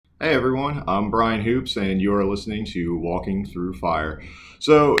Hey everyone, I'm Brian Hoops, and you're listening to Walking Through Fire.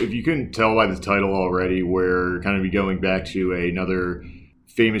 So, if you couldn't tell by the title already, we're kind of be going back to another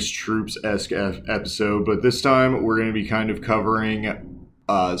famous troops-esque episode, but this time we're going to be kind of covering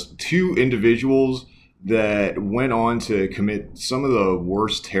two individuals that went on to commit some of the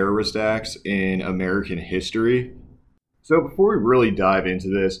worst terrorist acts in American history. So before we really dive into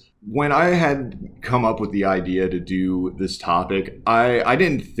this, when I had come up with the idea to do this topic, I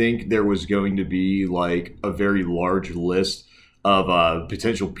didn't think there was going to be like a very large list of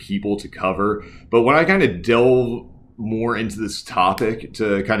potential people to cover. But when I kind of delve more into this topic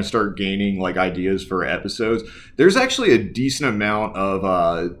to kind of start gaining like ideas for episodes, there's actually a decent amount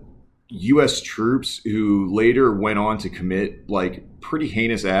of U.S. troops who later went on to commit like pretty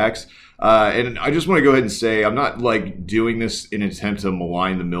heinous acts. And I just want to go ahead and say I'm not like doing this in an attempt to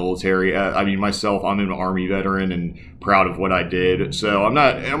malign the military. I mean, myself, I'm an Army veteran and proud of what I did. So I'm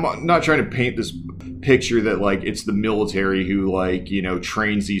not trying to paint this picture that like it's the military who like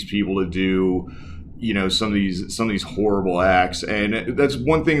trains these people to do some of these horrible acts. And that's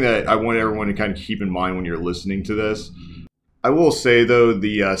one thing that I want everyone to kind of keep in mind when you're listening to this. I will say, though,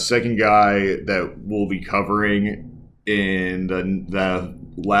 the second guy that we'll be covering in the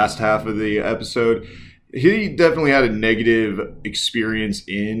last half of the episode, he definitely had a negative experience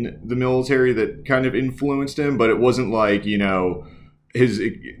in the military that kind of influenced him, but it wasn't like, he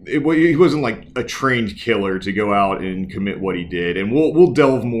wasn't like a trained killer to go out and commit what he did. And we'll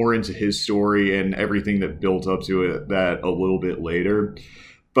delve more into his story and everything that built up to it that a little bit later.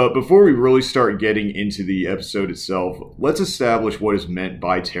 But before we really start getting into the episode itself, let's establish what is meant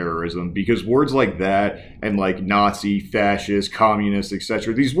by terrorism, because words like that and like Nazi, fascist, communist,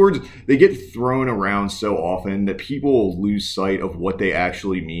 etc., these words, they get thrown around so often that people lose sight of what they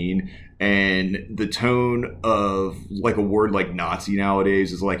actually mean. And the tone of like a word like Nazi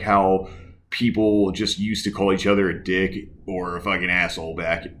nowadays is like how people just used to call each other a dick or a fucking asshole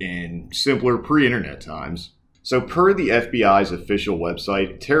back in simpler pre-internet times. So per the FBI's official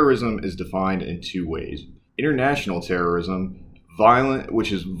website, terrorism is defined in two ways. International terrorism,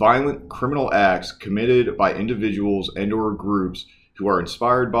 which is violent criminal acts committed by individuals and or groups who are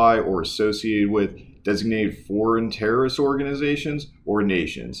inspired by or associated with designated foreign terrorist organizations or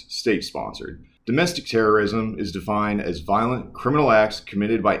nations, state-sponsored. Domestic terrorism is defined as violent criminal acts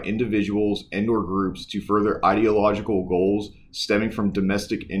committed by individuals and or groups to further ideological goals stemming from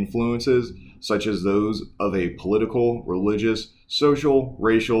domestic influences, such as those of a political, religious, social,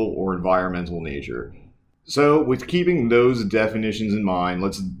 racial, or environmental nature. So, with keeping those definitions in mind,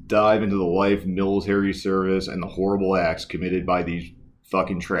 let's dive into the life, military service, and the horrible acts committed by these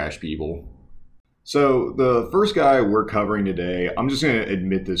fucking trash people. So, the first guy we're covering today, I'm just going to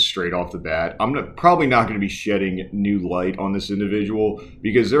admit this straight off the bat. I'm probably not going to be shedding new light on this individual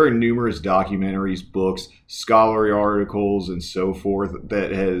because there are numerous documentaries, books, scholarly articles, and so forth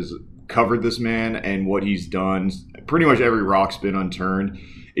that has covered this man and what he's done. Pretty much every rock's been unturned.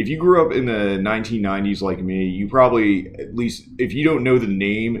 If you grew up in the 1990s like me, you probably, at least if you don't know the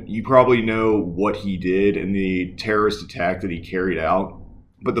name, you probably know what he did and the terrorist attack that he carried out.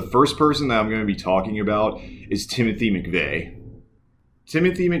 But the first person that I'm going to be talking about is Timothy McVeigh.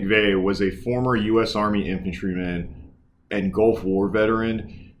 Timothy McVeigh was a former U.S. Army infantryman and Gulf War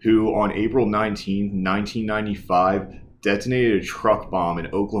veteran who on April 19, 1995, detonated a truck bomb in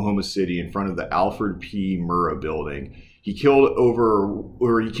Oklahoma City in front of the Alfred P. Murrah building. He killed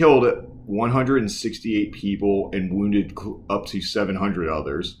 168 people and wounded up to 700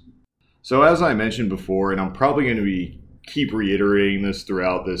 others. So as I mentioned before, and I'm probably going to keep reiterating this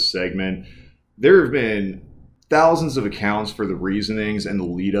throughout this segment, there have been thousands of accounts for the reasonings and the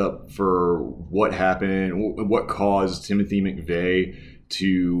lead up for what happened, what caused Timothy McVeigh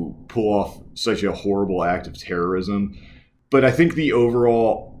to pull off such a horrible act of terrorism. But I think the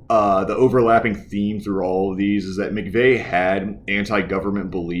overlapping theme through all of these is that McVeigh had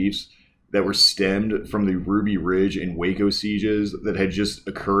anti-government beliefs that were stemmed from the Ruby Ridge and Waco sieges that had just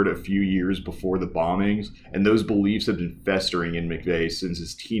occurred a few years before the bombings. And those beliefs have been festering in McVeigh since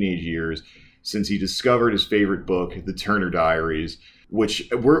his teenage years, since he discovered his favorite book, The Turner Diaries, which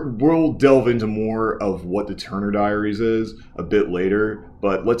we'll delve into more of what the Turner Diaries is a bit later.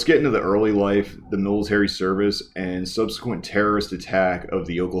 But let's get into the early life, the military service, and subsequent terrorist attack of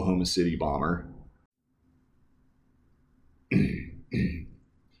the Oklahoma City bomber.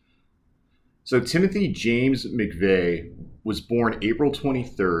 So Timothy James McVeigh was born April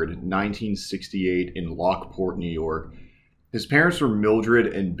 23rd, 1968 in Lockport, New York. His parents were Mildred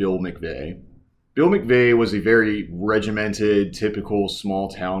and Bill McVeigh. Bill McVeigh was a very regimented, typical small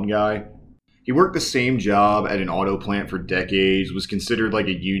town guy. He worked the same job at an auto plant for decades, was considered like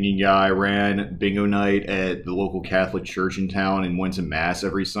a union guy, ran bingo night at the local Catholic church in town, and went to mass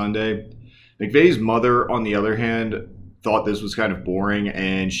every Sunday. McVeigh's mother, on the other hand, thought this was kind of boring,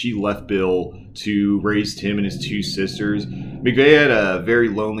 and she left Bill to raise him and his two sisters. McVeigh had a very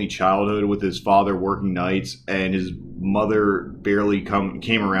lonely childhood with his father working nights, and his mother barely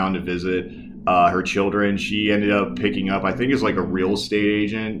came around to visit her children. She ended up picking up, I think, as like a real estate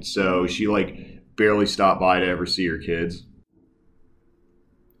agent, so she like barely stopped by to ever see her kids.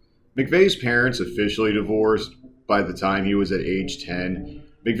 McVeigh's parents officially divorced by the time he was at age 10.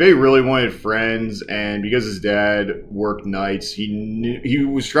 McVeigh really wanted friends, and because his dad worked nights, he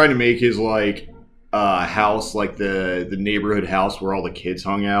was trying to make his like house like the neighborhood house where all the kids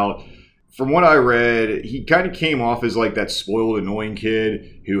hung out. From what I read, he kind of came off as like that spoiled, annoying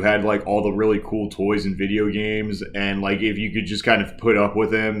kid who had like all the really cool toys and video games, and like if you could just kind of put up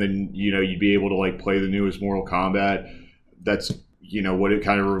with him, then you'd be able to like play the newest Mortal Kombat. That's what it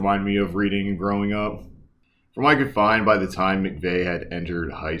kind of reminded me of reading and growing up. From what I could find, by the time McVeigh had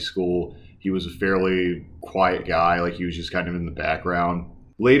entered high school, he was a fairly quiet guy, like he was just kind of in the background.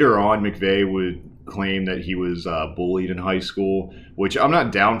 Later on, McVeigh would claim that he was bullied in high school, which I'm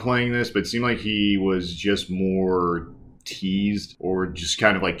not downplaying this, but it seemed like he was just more teased or just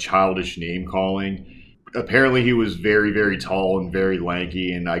kind of like childish name calling. Apparently he was very, very tall and very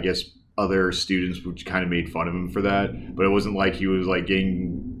lanky, and I guess other students kind of made fun of him for that, but it wasn't like he was like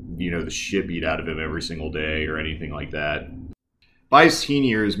getting the shit beat out of him every single day or anything like that. By his teen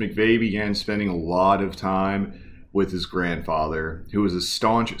years, McVeigh began spending a lot of time with his grandfather, who was a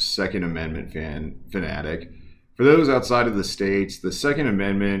staunch Second Amendment fanatic. For those outside of the states, the Second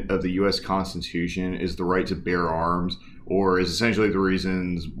Amendment of the U.S. Constitution is the right to bear arms, or is essentially the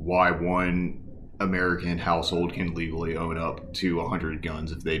reasons why one American household can legally own up to 100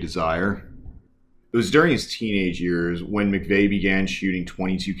 guns if they desire. It was during his teenage years when McVeigh began shooting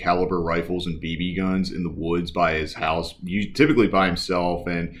 .22 caliber rifles and BB guns in the woods by his house, typically by himself.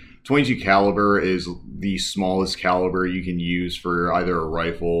 And .22 caliber is the smallest caliber you can use for either a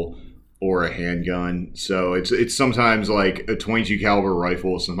rifle or a handgun. So it's sometimes like a .22 caliber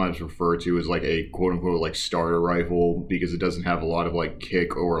rifle is sometimes referred to as like a quote unquote like starter rifle because it doesn't have a lot of like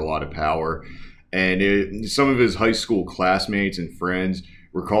kick or a lot of power. And some of his high school classmates and friends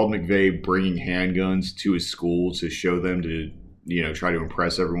recalled McVeigh bringing handguns to his school to show them to, try to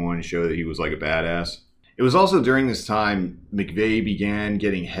impress everyone and show that he was like a badass. It was also during this time McVeigh began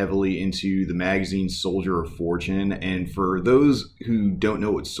getting heavily into the magazine Soldier of Fortune. And for those who don't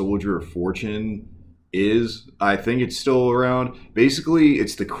know what Soldier of Fortune is, I think it's still around. Basically,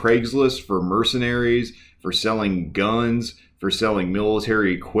 it's the Craigslist for mercenaries, for selling guns, for selling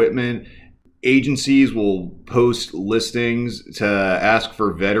military equipment. Agencies will post listings to ask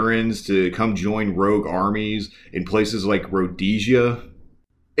for veterans to come join rogue armies in places like Rhodesia.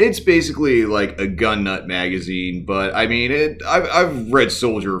 It's basically like a gun nut magazine, but I mean, I've read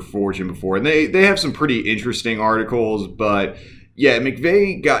Soldier of Fortune before, and they have some pretty interesting articles, but yeah,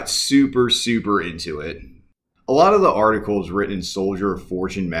 McVeigh got super, super into it. A lot of the articles written in Soldier of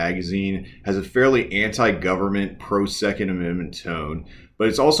Fortune magazine has a fairly anti-government, pro-Second Amendment tone, but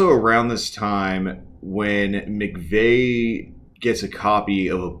it's also around this time when McVeigh gets a copy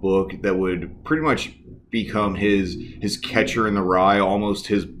of a book that would pretty much become his catcher in the rye, almost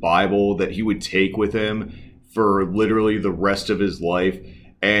his Bible that he would take with him for literally the rest of his life.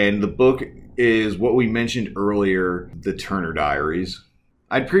 And the book is what we mentioned earlier, The Turner Diaries.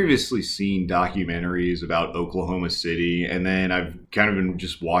 I'd previously seen documentaries about Oklahoma City, and then I've kind of been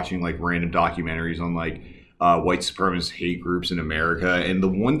just watching like random documentaries on like white supremacist hate groups in America. And the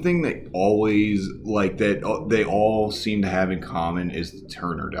one thing that always like that they all seem to have in common is the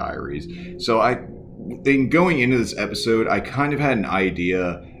Turner Diaries. So in going into this episode, I kind of had an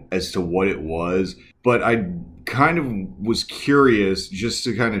idea as to what it was, but I kind of was curious just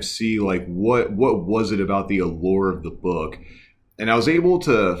to kind of see like what was it about the allure of the book. And I was able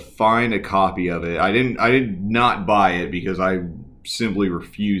to find a copy of it. I did not buy it because I simply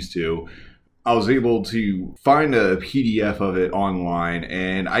refused to. I was able to find a PDF of it online,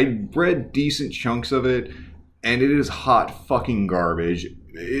 and I read decent chunks of it, and it is hot fucking garbage.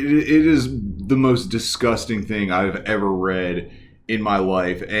 It is the most disgusting thing I've ever read in my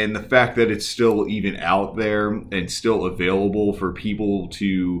life, and the fact that it's still even out there and still available for people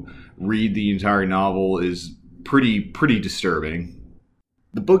to read the entire novel is pretty disturbing.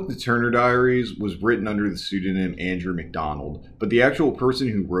 The book, The Turner Diaries, was written under the pseudonym Andrew MacDonald, but the actual person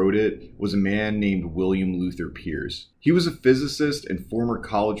who wrote it was a man named William Luther Pierce. He was a physicist and former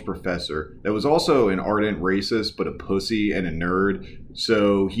college professor that was also an ardent racist, but a pussy and a nerd,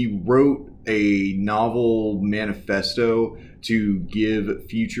 so he wrote a novel manifesto to give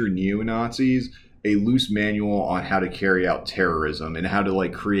future neo-Nazis a loose manual on how to carry out terrorism and how to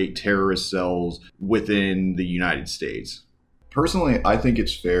like create terrorist cells within the United States. Personally, I think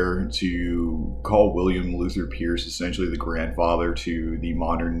it's fair to call William Luther Pierce essentially the grandfather to the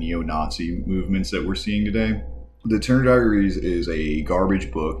modern neo-Nazi movements that we're seeing today. The Turner Diaries is a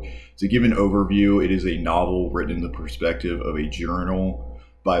garbage book. To give an overview, it is a novel written in the perspective of a journal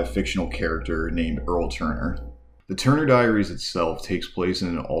by a fictional character named Earl Turner. The Turner Diaries itself takes place in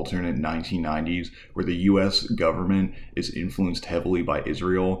an alternate 1990s where the US government is influenced heavily by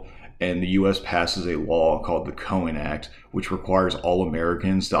Israel, and the US passes a law called the Cohen Act, which requires all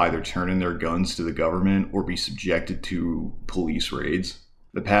Americans to either turn in their guns to the government or be subjected to police raids.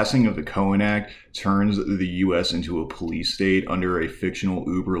 The passing of the Cohen Act turns the US into a police state under a fictional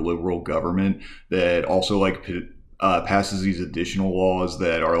uber-liberal government that also passes these additional laws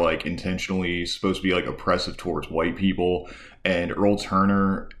that are like intentionally supposed to be like oppressive towards white people. And Earl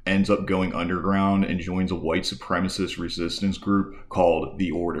Turner ends up going underground and joins a white supremacist resistance group called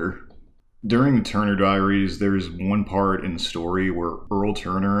The Order. During the Turner Diaries, there's one part in the story where Earl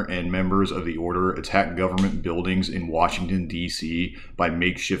Turner and members of the Order attack government buildings in Washington, D.C. by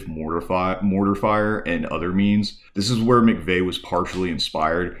makeshift mortar fire and other means. This is where McVeigh was partially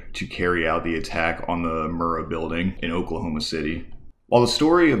inspired to carry out the attack on the Murrah building in Oklahoma City. While the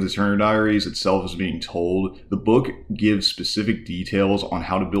story of the Turner Diaries itself is being told, the book gives specific details on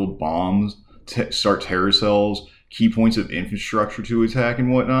how to build bombs, start terror cells, key points of infrastructure to attack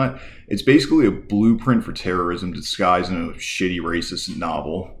and whatnot. It's basically a blueprint for terrorism disguised in a shitty racist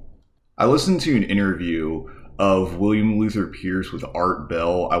novel. I listened to an interview of William Luther Pierce with Art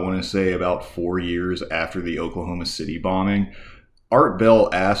Bell, I want to say about 4 years after the Oklahoma City bombing. Art Bell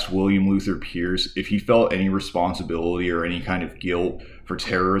asked William Luther Pierce if he felt any responsibility or any kind of guilt for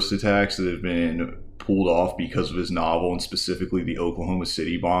terrorist attacks that have been pulled off because of his novel, and specifically the Oklahoma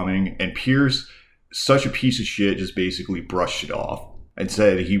City bombing. And Pierce, such a piece of shit, just basically brushed it off and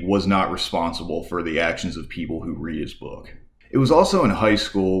said he was not responsible for the actions of people who read his book. It was also in high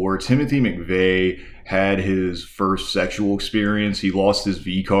school where Timothy McVeigh had his first sexual experience. He lost his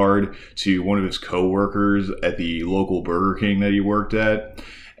V card to one of his co-workers at the local Burger King that he worked at.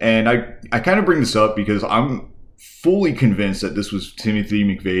 And I kind of bring this up because I'm fully convinced that this was Timothy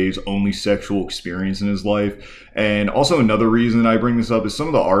McVeigh's only sexual experience in his life. And also another reason I bring this up is some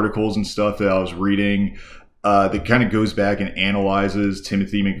of the articles and stuff that I was reading that kind of goes back and analyzes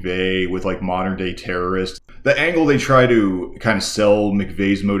Timothy McVeigh with like modern day terrorists. The angle they try to kind of sell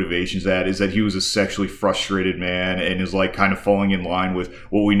McVeigh's motivations at is that he was a sexually frustrated man and is like kind of falling in line with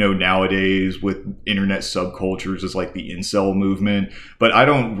what we know nowadays with internet subcultures as like the incel movement. But I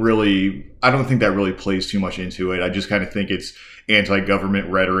don't think that really plays too much into it. I just kind of think it's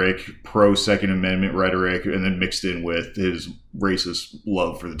anti-government rhetoric, pro-Second Amendment rhetoric, and then mixed in with his racist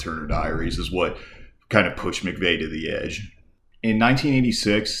love for the Turner Diaries is what kind of pushed McVeigh to the edge. In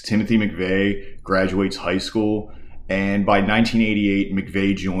 1986, Timothy McVeigh graduates high school, and by 1988,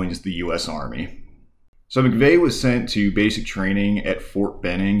 McVeigh joins the U.S. Army. So McVeigh was sent to basic training at Fort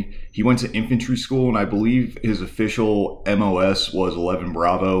Benning. He went to infantry school, and I believe his official MOS was 11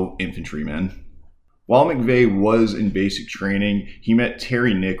 Bravo Infantryman. While McVeigh was in basic training, he met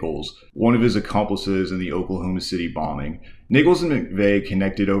Terry Nichols, one of his accomplices in the Oklahoma City bombing. Nichols and McVeigh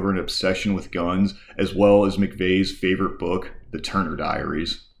connected over an obsession with guns, as well as McVeigh's favorite book, The Turner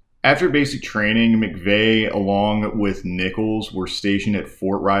Diaries. After basic training, McVeigh, along with Nichols, were stationed at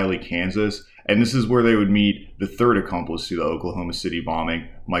Fort Riley, Kansas, and this is where they would meet the third accomplice to the Oklahoma City bombing,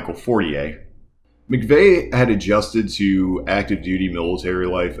 Michael Fortier. McVeigh had adjusted to active duty military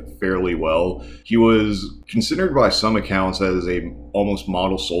life fairly well. He was considered by some accounts as a almost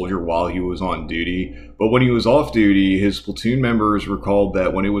model soldier while he was on duty. But when he was off duty, his platoon members recalled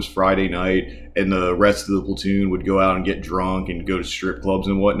that when it was Friday night and the rest of the platoon would go out and get drunk and go to strip clubs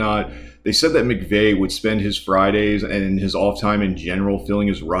and whatnot, they said that McVeigh would spend his Fridays and his off time in general filling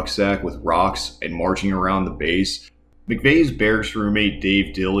his rucksack with rocks and marching around the base. McVeigh's barracks roommate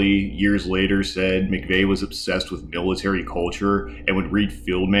Dave Dilley years later said McVeigh was obsessed with military culture and would read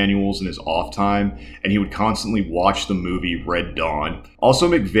field manuals in his off time, and he would constantly watch the movie Red Dawn. Also,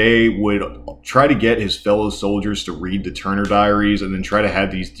 McVeigh would try to get his fellow soldiers to read the Turner Diaries and then try to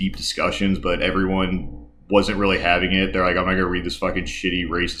have these deep discussions, but everyone wasn't really having it. They're like, I'm not going to read this fucking shitty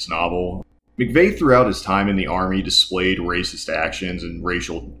racist novel. McVeigh throughout his time in the Army displayed racist actions and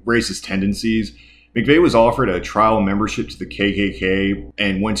racist tendencies. McVeigh was offered a trial membership to the KKK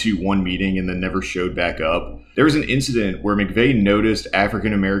and went to one meeting and then never showed back up. There was an incident where McVeigh noticed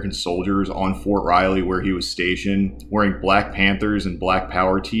African American soldiers on Fort Riley where he was stationed wearing Black Panthers and Black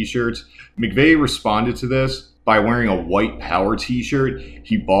Power t-shirts. McVeigh responded to this by wearing a white Power t-shirt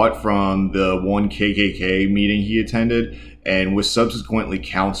he bought from the one KKK meeting he attended and was subsequently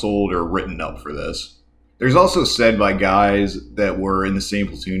counseled or written up for this. There's also said by guys that were in the same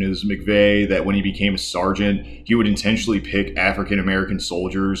platoon as McVeigh that when he became a sergeant, he would intentionally pick African American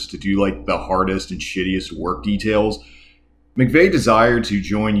soldiers to do like the hardest and shittiest work details. McVeigh desired to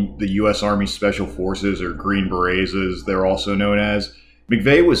join the U.S. Army Special Forces, or Green Berets as they're also known as.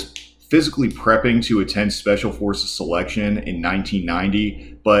 McVeigh was physically prepping to attend Special Forces selection in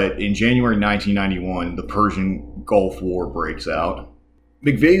 1990, but in January 1991, the Persian Gulf War breaks out.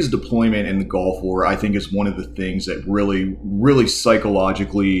 McVeigh's deployment in the Gulf War, I think, is one of the things that really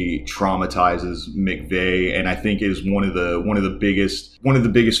psychologically traumatizes McVeigh, and I think is one of the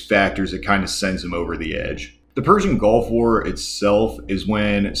biggest factors that kind of sends him over the edge. The Persian Gulf War itself is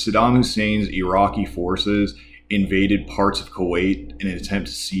when Saddam Hussein's Iraqi forces invaded parts of Kuwait in an attempt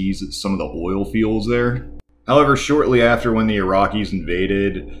to seize some of the oil fields there. However, shortly after when the Iraqis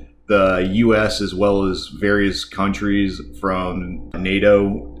invaded, the U.S. as well as various countries from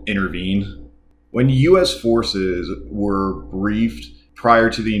NATO intervened. When U.S. forces were briefed prior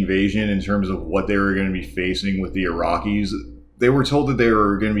to the invasion in terms of what they were going to be facing with the Iraqis, they were told that they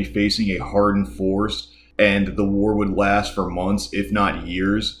were going to be facing a hardened force and the war would last for months, if not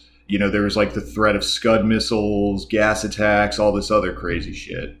years. You know, there was like the threat of Scud missiles, gas attacks, all this other crazy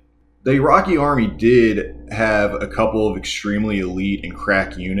shit. The Iraqi army did have a couple of extremely elite and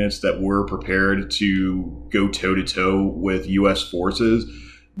crack units that were prepared to go toe-to-toe with U.S. forces.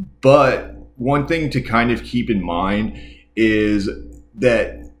 But one thing to kind of keep in mind is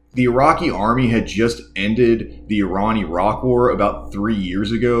that the Iraqi army had just ended the Iran-Iraq war about 3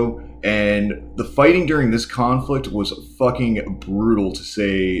 years ago, and the fighting during this conflict was fucking brutal, to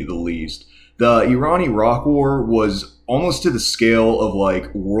say the least. The Iran-Iraq war was almost to the scale of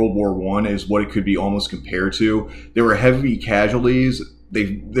like World War I is what it could be almost compared to. There were heavy casualties.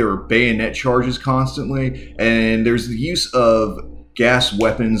 There were bayonet charges constantly, and there's the use of gas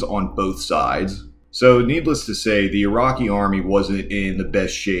weapons on both sides. So needless to say, the Iraqi army wasn't in the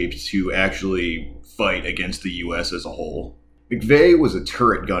best shape to actually fight against the U.S. as a whole. McVeigh was a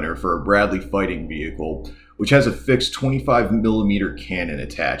turret gunner for a Bradley fighting vehicle, which has a fixed 25mm cannon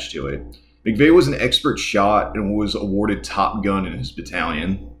attached to it. McVeigh was an expert shot and was awarded top gun in his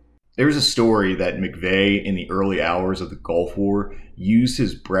battalion. There's a story that McVeigh, in the early hours of the Gulf War, used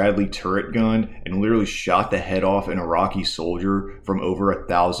his Bradley turret gun and literally shot the head off an Iraqi soldier from over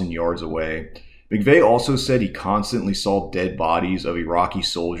 1,000 yards away. McVeigh also said he constantly saw dead bodies of Iraqi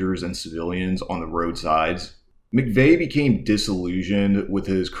soldiers and civilians on the roadsides. McVeigh became disillusioned with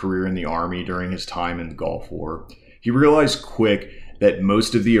his career in the army during his time in the Gulf War. He realized quick that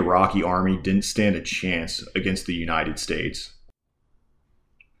most of the Iraqi army didn't stand a chance against the United States.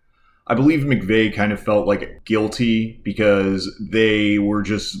 I believe McVeigh kind of felt like guilty because they were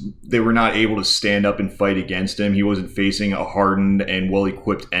not able to stand up and fight against him. He wasn't facing a hardened and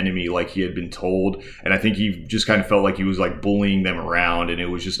well-equipped enemy like he had been told. And I think he just kind of felt like he was like bullying them around, and it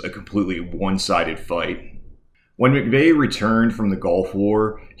was just a completely one-sided fight. When McVeigh returned from the Gulf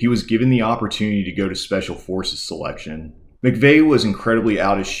War, he was given the opportunity to go to Special Forces selection. McVeigh was incredibly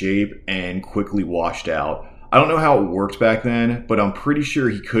out of shape and quickly washed out. I don't know how it worked back then, but I'm pretty sure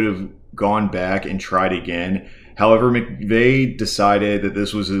he could have gone back and tried again. However, McVeigh decided that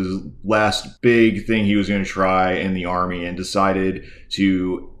this was his last big thing he was going to try in the Army and decided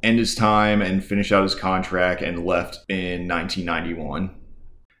to end his time and finish out his contract and left in 1991.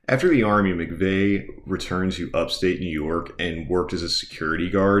 After the Army, McVeigh returned to upstate New York and worked as a security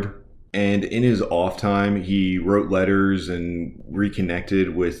guard. And in his off time, he wrote letters and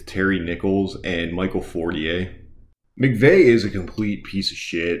reconnected with Terry Nichols and Michael Fortier. McVeigh is a complete piece of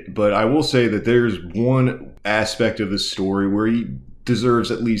shit, but I will say that there's one aspect of the story where he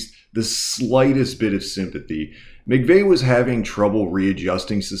deserves at least the slightest bit of sympathy. McVeigh was having trouble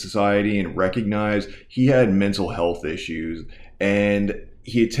readjusting to society and recognized he had mental health issues, and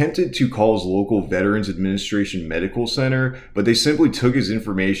he attempted to call his local Veterans Administration Medical Center, but they simply took his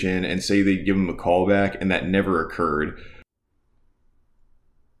information and say they'd give him a call back, and that never occurred.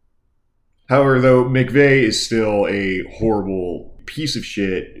 However, though, McVeigh is still a horrible piece of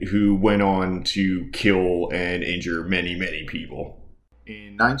shit who went on to kill and injure many, many people.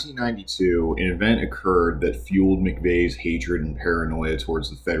 In 1992, an event occurred that fueled McVeigh's hatred and paranoia towards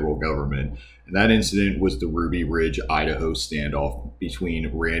the federal government, and that incident was the Ruby Ridge, Idaho standoff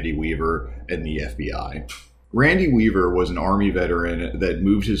between Randy Weaver and the FBI. Randy Weaver was an Army veteran that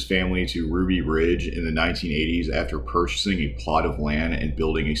moved his family to Ruby Ridge in the 1980s after purchasing a plot of land and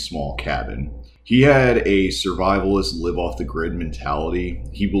building a small cabin. He had a survivalist, live off the grid mentality.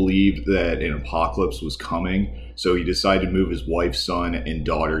 He believed that an apocalypse was coming, so he decided to move his wife, son, and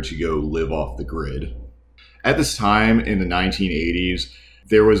daughter to go live off the grid. At this time in the 1980s,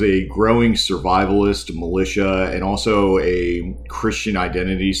 there was a growing survivalist militia and also a Christian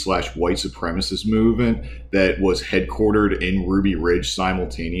identity / white supremacist movement that was headquartered in Ruby Ridge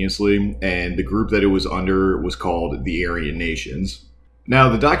simultaneously, and the group that it was under was called the Aryan Nations. Now,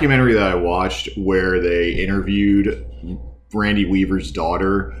 the documentary that I watched where they interviewed Randy Weaver's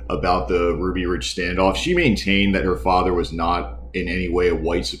daughter about the Ruby Ridge standoff, she maintained that her father was not in any way a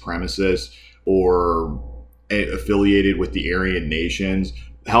white supremacist or affiliated with the Aryan Nations.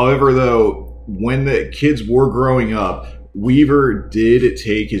 However, though, when the kids were growing up, Weaver did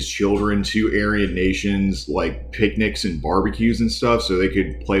take his children to Aryan Nations like picnics and barbecues and stuff so they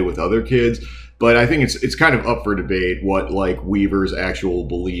could play with other kids. But I think it's kind of up for debate what like Weaver's actual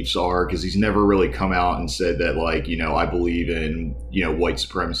beliefs are, because he's never really come out and said that like, I believe in, white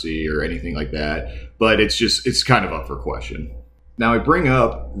supremacy or anything like that. But it's kind of up for question. Now, I bring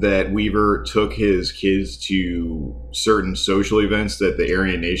up that Weaver took his kids to certain social events that the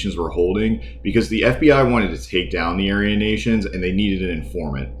Aryan Nations were holding because the FBI wanted to take down the Aryan Nations and they needed an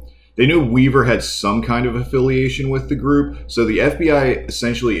informant. They knew Weaver had some kind of affiliation with the group, so the FBI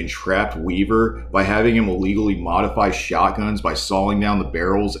essentially entrapped Weaver by having him illegally modify shotguns by sawing down the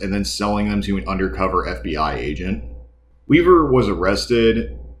barrels and then selling them to an undercover FBI agent. Weaver was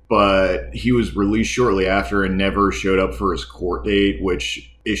arrested, but he was released shortly after and never showed up for his court date,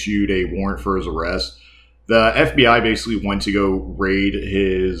 which issued a warrant for his arrest. The FBI basically went to go raid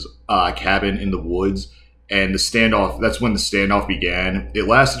his cabin in the woods, and that's when the standoff began. It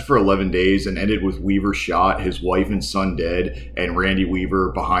lasted for 11 days and ended with Weaver shot, his wife and son dead, and Randy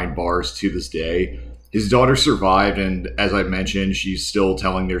Weaver behind bars to this day. His daughter survived, and as I mentioned, she's still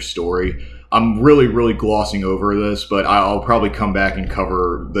telling their story. I'm really, really glossing over this, but I'll probably come back and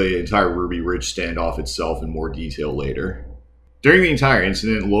cover the entire Ruby Ridge standoff itself in more detail later. During the entire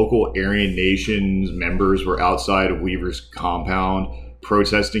incident, local Aryan Nations members were outside of Weaver's compound,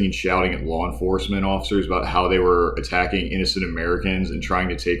 protesting and shouting at law enforcement officers about how they were attacking innocent Americans and trying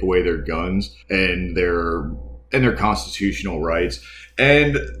to take away their guns and their constitutional rights.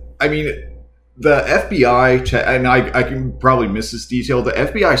 And I mean, the FBI, and I can probably miss this detail, the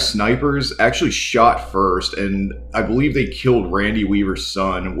FBI snipers actually shot first, and I believe they killed Randy Weaver's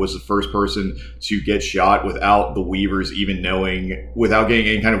son, was the first person to get shot without the Weavers even knowing, without getting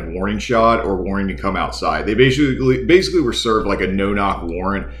any kind of warning shot or warning to come outside. They basically were served like a no-knock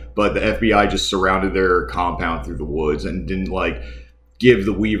warrant, but the FBI just surrounded their compound through the woods and didn't give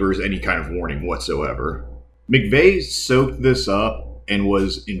the Weavers any kind of warning whatsoever. McVeigh soaked this up and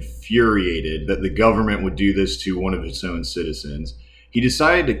was infuriated that the government would do this to one of its own citizens. He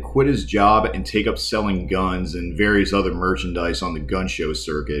decided to quit his job and take up selling guns and various other merchandise on the gun show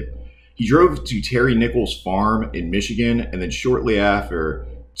circuit. He drove to Terry Nichols' farm in Michigan and then shortly after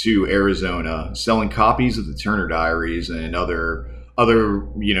to Arizona, selling copies of the Turner Diaries and other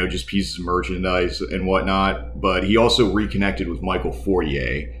just pieces of merchandise and whatnot. But he also reconnected with Michael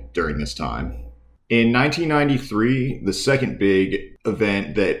Fortier during this time. In 1993, the second big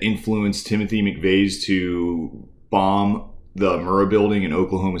event that influenced Timothy McVeigh's to bomb the Murrah building in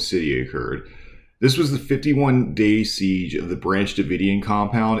Oklahoma City occurred. This was the 51-day siege of the Branch Davidian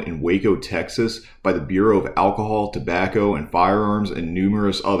compound in Waco, Texas, by the Bureau of Alcohol, Tobacco, and Firearms and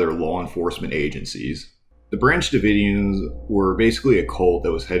numerous other law enforcement agencies. The Branch Davidians were basically a cult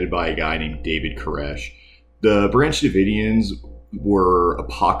that was headed by a guy named David Koresh. The Branch Davidians were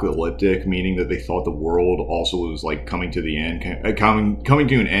apocalyptic, meaning that they thought the world also was coming to the end, coming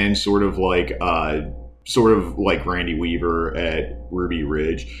to an end, sort of like Randy Weaver at Ruby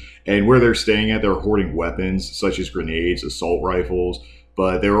Ridge. And where they're staying at, they're hoarding weapons such as grenades, assault rifles,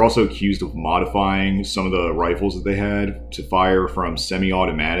 but they were also accused of modifying some of the rifles that they had to fire from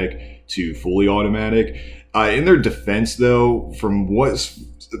semi-automatic to fully automatic. In their defense, though, from what's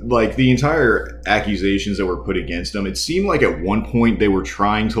the entire accusations that were put against them, it seemed like at one point they were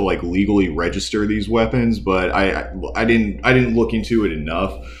trying to legally register these weapons, but I didn't look into it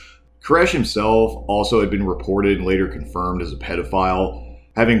enough. Koresh himself also had been reported and later confirmed as a pedophile,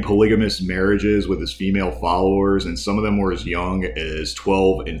 having polygamous marriages with his female followers, and some of them were as young as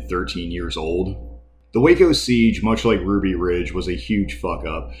 12 and 13 years old. The Waco siege, much like Ruby Ridge, was a huge fuck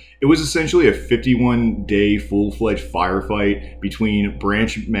up. It was essentially a 51-day full-fledged firefight between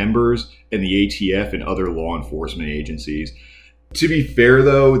branch members and the ATF and other law enforcement agencies. To be fair,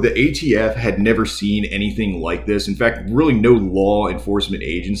 though, the ATF had never seen anything like this. In fact, really no law enforcement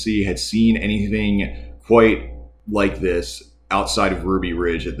agency had seen anything quite like this outside of Ruby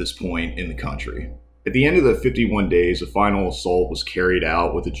Ridge at this point in the country. At the end of the 51 days, a final assault was carried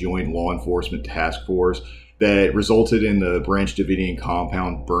out with a joint law enforcement task force that resulted in the Branch Davidian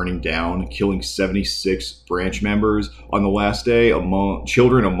compound burning down, killing 76 branch members on the last day,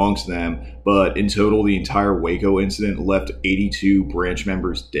 children amongst them, but in total the entire Waco incident left 82 branch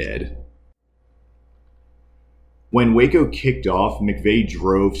members dead. When Waco kicked off, McVeigh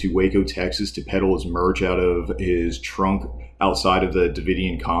drove to Waco, Texas to peddle his merch out of his trunk outside of the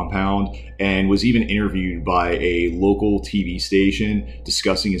Davidian compound, and was even interviewed by a local TV station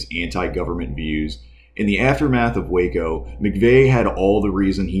discussing his anti-government views. In the aftermath of Waco, McVeigh had all the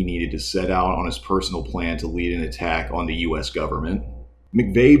reason he needed to set out on his personal plan to lead an attack on the US government.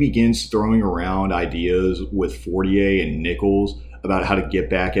 McVeigh begins throwing around ideas with Fortier and Nichols about how to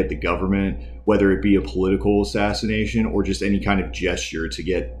get back at the government, whether it be a political assassination or just any kind of gesture to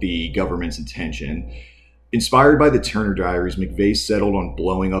get the government's attention. Inspired by the Turner Diaries, McVeigh settled on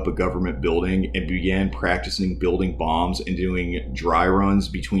blowing up a government building and began practicing building bombs and doing dry runs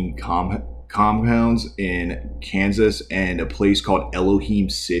between compounds in Kansas and a place called Elohim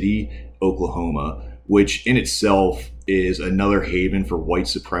City, Oklahoma, which in itself is another haven for white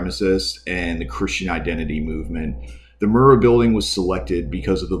supremacists and the Christian identity movement. The Murrah building was selected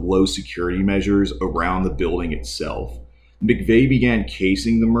because of the low security measures around the building itself. McVeigh began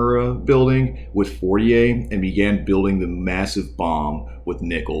casing the Murrah building with Fortier and began building the massive bomb with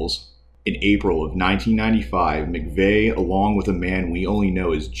Nichols. In April of 1995, McVeigh, along with a man we only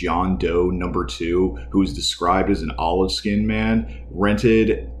know as John Doe No. 2, who is described as an olive-skinned man,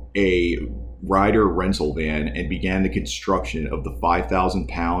 rented a Ryder rental van and began the construction of the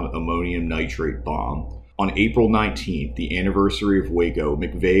 5,000-pound ammonium nitrate bomb. On April 19th, the anniversary of Waco,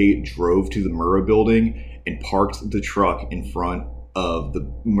 McVeigh drove to the Murrah building and parked the truck in front of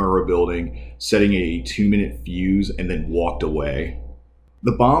the Murrah building, setting a 2-minute fuse, and then walked away.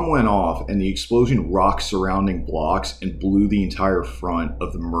 The bomb went off and the explosion rocked surrounding blocks and blew the entire front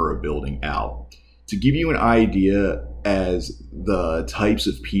of the Murrah building out. To give you an idea as the types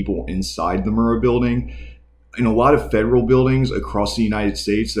of people inside the Murrah building, in a lot of federal buildings across the United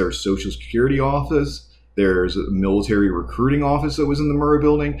States, there are Social Security office, there's a military recruiting office that was in the Murrah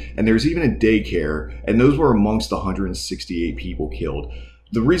building, and there's even a daycare, and those were amongst the 168 people killed.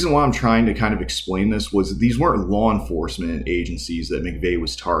 The reason why I'm trying to kind of explain this was these weren't law enforcement agencies that McVeigh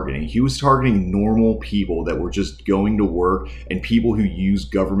was targeting. He was targeting normal people that were just going to work and people who use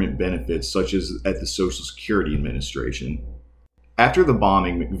government benefits, such as at the Social Security Administration. After the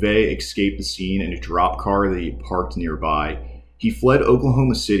bombing, McVeigh escaped the scene in a drop car that he parked nearby. He fled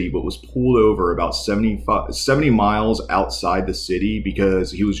Oklahoma City but was pulled over about 70 miles outside the city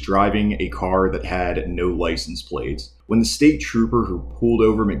because he was driving a car that had no license plates. When the state trooper who pulled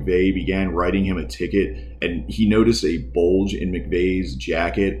over McVeigh began writing him a ticket, and he noticed a bulge in McVeigh's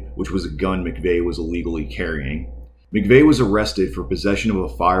jacket, which was a gun McVeigh was illegally carrying. McVeigh was arrested for possession of a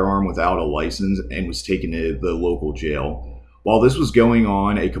firearm without a license and was taken to the local jail. While this was going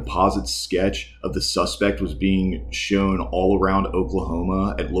on, a composite sketch of the suspect was being shown all around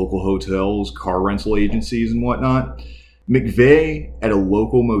Oklahoma at local hotels, car rental agencies, and whatnot. McVeigh, at a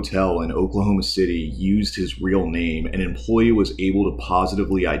local motel in Oklahoma City, used his real name, and an employee was able to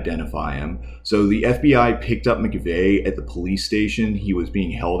positively identify him. So the FBI picked up McVeigh at the police station he was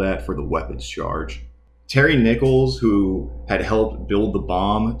being held at for the weapons charge. Terry Nichols, who had helped build the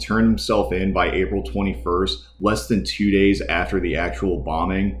bomb, turned himself in by April 21st, less than 2 days after the actual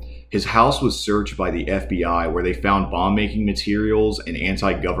bombing. His house was searched by the FBI, where they found bomb-making materials and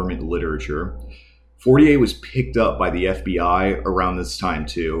anti-government literature. Fortier was picked up by the FBI around this time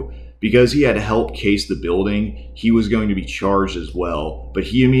too. Because he had helped case the building, he was going to be charged as well, but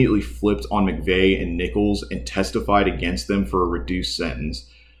he immediately flipped on McVeigh and Nichols and testified against them for a reduced sentence.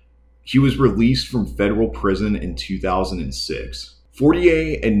 He was released from federal prison in 2006.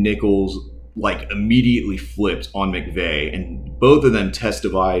 Fortier and Nichols immediately flipped on McVeigh, and both of them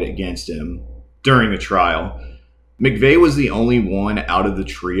testified against him during the trial. McVeigh was the only one out of the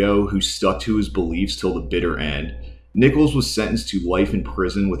trio who stuck to his beliefs till the bitter end. Nichols was sentenced to life in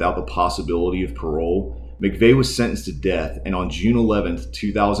prison without the possibility of parole. McVeigh was sentenced to death, and on June 11,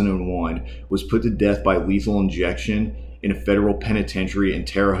 2001, was put to death by lethal injection in a federal penitentiary in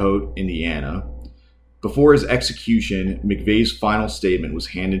Terre Haute, Indiana. Before his execution, McVeigh's final statement was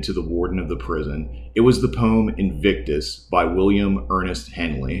handed to the warden of the prison. It was the poem Invictus by William Ernest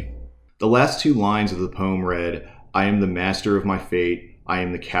Henley. The last two lines of the poem read, "I am the master of my fate, I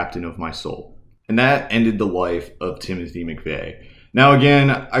am the captain of my soul." And that ended the life of Timothy McVeigh. Now, again,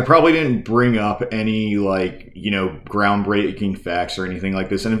 I probably didn't bring up any, groundbreaking facts or anything like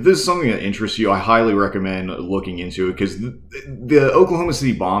this. And if this is something that interests you, I highly recommend looking into it, because the Oklahoma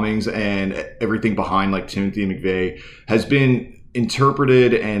City bombings and everything behind, Timothy McVeigh has been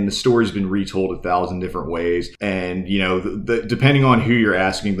interpreted, and the story's been retold 1,000 different ways. And, depending on who you're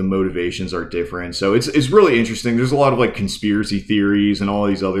asking, the motivations are different. So it's really interesting. There's a lot of conspiracy theories and all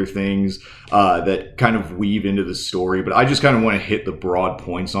these other things that kind of weave into the story. But I just kind of want to hit the broad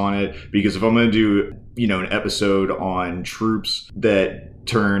points on it, because if I'm going to do, an episode on troops that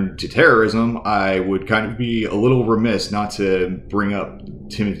turned to terrorism, I would kind of be a little remiss not to bring up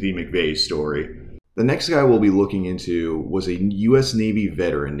Timothy McVeigh's story. The next guy we'll be looking into was a U.S. Navy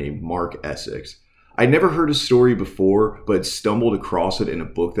veteran named Mark Essex. I'd never heard his story before, but stumbled across it in a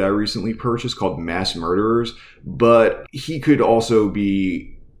book that I recently purchased called Mass Murderers, but he could also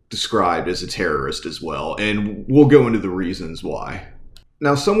be described as a terrorist as well, and we'll go into the reasons why.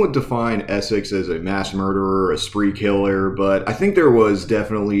 Now, some would define Essex as a mass murderer, a spree killer, but I think there's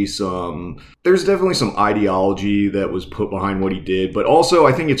definitely some ideology that was put behind what he did. But also,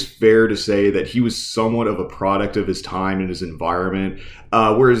 I think it's fair to say that he was somewhat of a product of his time and his environment.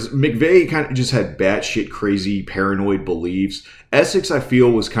 Whereas McVeigh kind of just had batshit crazy paranoid beliefs, Essex, I feel,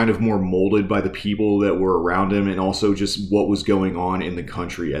 was kind of more molded by the people that were around him and also just what was going on in the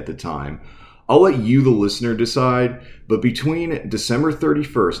country at the time. I'll let you, the listener, decide, but between December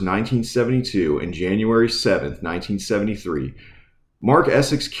 31st, 1972 and January 7th, 1973, Mark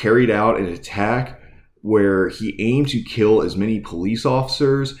Essex carried out an attack where he aimed to kill as many police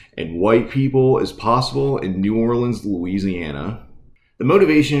officers and white people as possible in New Orleans, Louisiana. The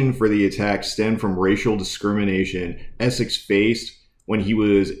motivation for the attack stemmed from racial discrimination Essex faced when he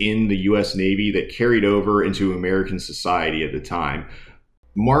was in the U.S. Navy that carried over into American society at the time.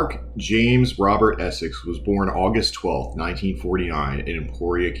 Mark James Robert Essex was born August 12, 1949 in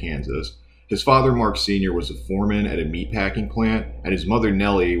Emporia, Kansas. His father, Mark Sr., was a foreman at a meatpacking plant, and his mother,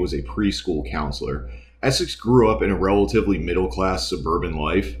 Nellie, was a preschool counselor. Essex grew up in a relatively middle-class suburban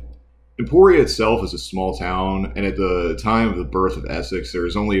life. Emporia itself is a small town, and at the time of the birth of Essex, there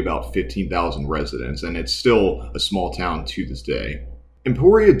was only about 15,000 residents, and it's still a small town to this day.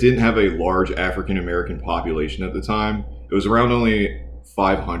 Emporia didn't have a large African-American population at the time. It was around only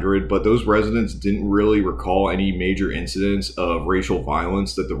 500, but those residents didn't really recall any major incidents of racial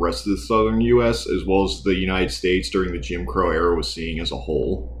violence that the rest of the southern U.S., as well as the United States during the Jim Crow era, was seeing as a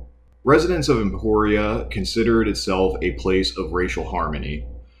whole. Residents of Emporia considered itself a place of racial harmony.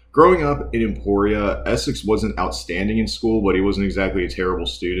 Growing up in Emporia, Essex wasn't outstanding in school, but he wasn't exactly a terrible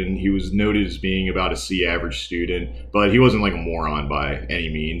student. He was noted as being about a C average student, but he wasn't like a moron by any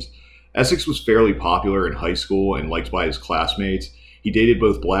means. Essex was fairly popular in high school and liked by his classmates. He dated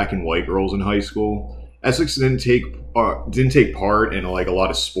both black and white girls in high school. Essex didn't take part in a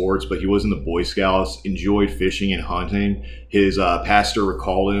lot of sports, but he was in the Boy Scouts, enjoyed fishing and hunting. His pastor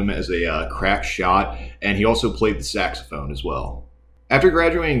recalled him as a crack shot, and he also played the saxophone as well. After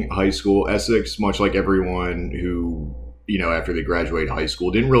graduating high school, Essex, much like everyone who, after they graduated high school,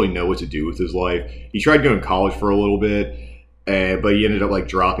 didn't really know what to do with his life. He tried going to college for a little bit, but he ended up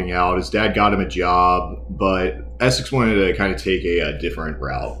dropping out. His dad got him a job, but Essex wanted to kind of take a different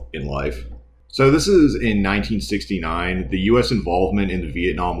route in life. So this is in 1969. The U.S. involvement in the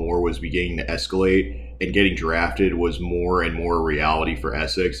Vietnam War was beginning to escalate, and getting drafted was more and more a reality for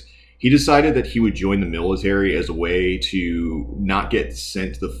Essex. He decided that he would join the military as a way to not get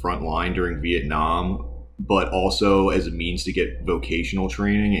sent to the front line during Vietnam, but also as a means to get vocational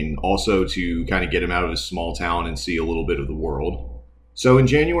training and also to kind of get him out of his small town and see a little bit of the world. So in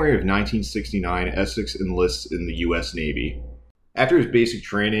January of 1969, Essex enlists in the U.S. Navy. After his basic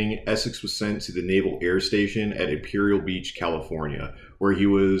training, Essex was sent to the Naval Air Station at Imperial Beach, California, where he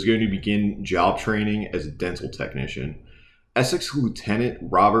was going to begin job training as a dental technician. Essex Lieutenant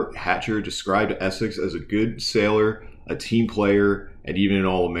Robert Hatcher described Essex as a good sailor, a team player, and even an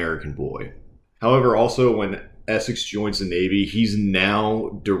all-American boy. However, also when Essex joins the Navy, he's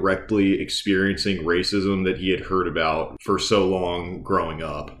now directly experiencing racism that he had heard about for so long growing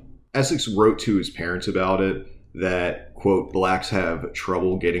up. Essex wrote to his parents about it that, quote, blacks have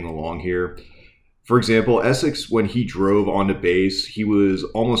trouble getting along here. For example, Essex, when he drove onto base, he was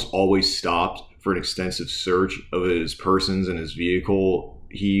almost always stopped for an extensive search of his persons and his vehicle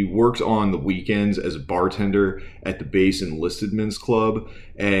He worked on the weekends as a bartender at the base enlisted men's club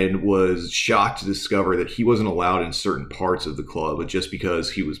and was shocked to discover that he wasn't allowed in certain parts of the club just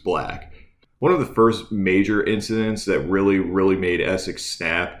because he was black. One of the first major incidents that really made Essex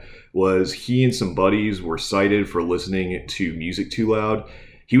snap was he and some buddies were cited for listening to music too loud.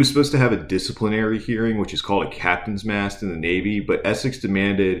 He was supposed to have a disciplinary hearing, which is called a captain's mast in the Navy, but Essex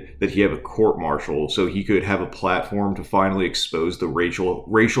demanded that he have a court-martial so he could have a platform to finally expose the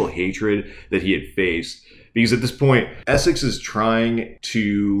racial hatred that he had faced. Because at this point, Essex is trying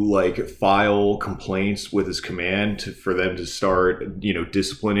to file complaints with his command for them to start,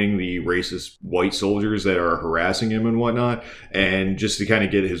 disciplining the racist white soldiers that are harassing him and whatnot, and just to kind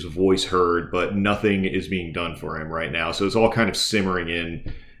of get his voice heard, but nothing is being done for him right now. So it's all kind of simmering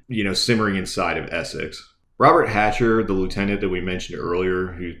inside of Essex. Robert Hatcher, the lieutenant that we mentioned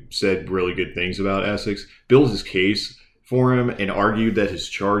earlier, who said really good things about Essex, built his case for him and argued that his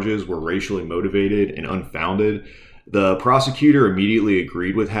charges were racially motivated and unfounded. The prosecutor immediately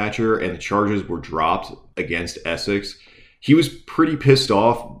agreed with Hatcher and the charges were dropped against Essex. He was pretty pissed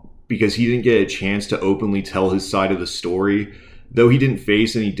off because he didn't get a chance to openly tell his side of the story. Though he didn't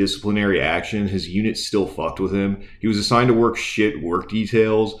face any disciplinary action, his unit still fucked with him. He was assigned to work shit work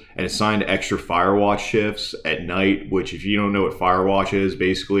details and assigned extra fire watch shifts at night, which if you don't know what fire watch is,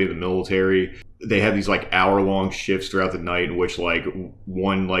 basically in the military, they have these hour-long shifts throughout the night in which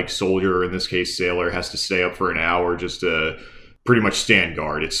one soldier, or in this case sailor, has to stay up for an hour just to pretty much stand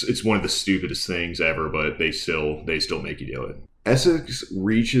guard. It's one of the stupidest things ever, but they still make you do it. Essex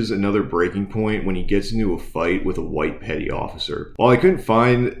reaches another breaking point when he gets into a fight with a white petty officer. While I couldn't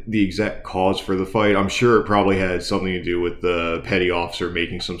find the exact cause for the fight, I'm sure it probably had something to do with the petty officer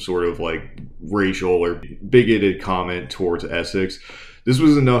making some sort of racial or bigoted comment towards Essex. This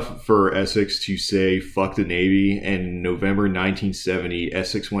was enough for Essex to say fuck the Navy, and in November 1970,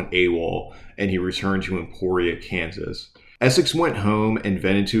 Essex went AWOL and he returned to Emporia, Kansas. Essex went home and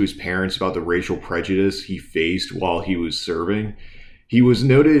vented to his parents about the racial prejudice he faced while he was serving. He was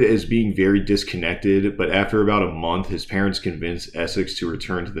noted as being very disconnected, but after about a month, his parents convinced Essex to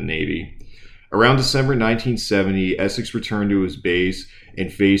return to the Navy. Around December 1970, Essex returned to his base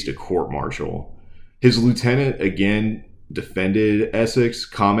and faced a court-martial. His lieutenant again defended Essex,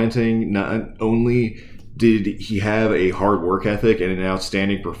 commenting not only did he have a hard work ethic and an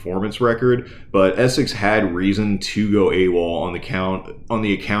outstanding performance record, but Essex had reason to go AWOL on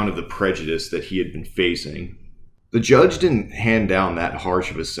the account of the prejudice that he had been facing. The judge didn't hand down that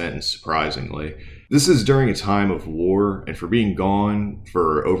harsh of a sentence, surprisingly. This is during a time of war, and for being gone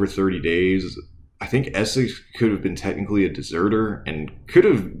for over 30 days, I think Essex could have been technically a deserter and could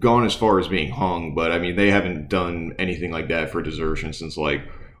have gone as far as being hung, but I mean, they haven't done anything like that for desertion since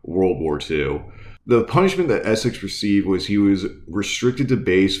World War II. The punishment that Essex received was he was restricted to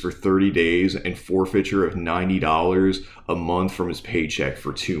base for 30 days and forfeiture of $90 a month from his paycheck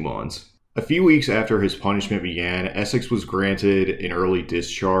for 2 months. A few weeks after his punishment began, Essex was granted an early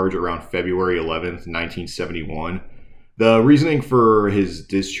discharge around February 11th, 1971. The reasoning for his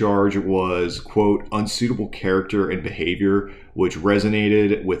discharge was, quote, unsuitable character and behavior, which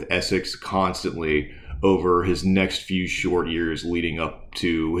resonated with Essex constantly over his next few short years leading up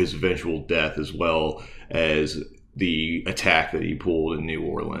to his eventual death, as well as the attack that he pulled in New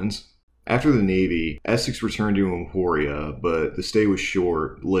Orleans. After the Navy, Essex returned to Emporia, but the stay was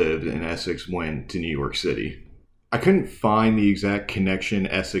short-lived and Essex went to New York City. I couldn't find the exact connection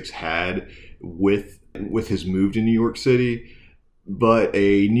Essex had with his move to New York City, but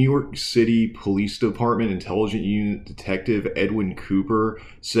a New York City Police Department Intelligence Unit Detective Edwin Cooper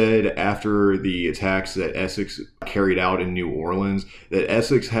said after the attacks that Essex carried out in New Orleans that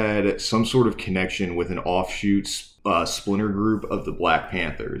Essex had some sort of connection with an offshoot splinter group of the Black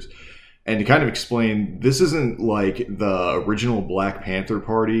Panthers. And to kind of explain, this isn't like the original Black Panther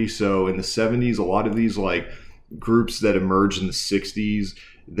Party. So in the 70s, a lot of these groups that emerged in the 60s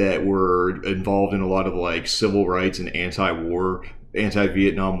that were involved in a lot of civil rights and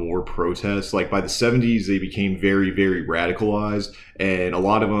anti-Vietnam War protests. By the 70s, they became very, very radicalized, and a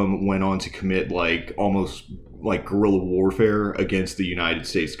lot of them went on to commit almost guerrilla warfare against the United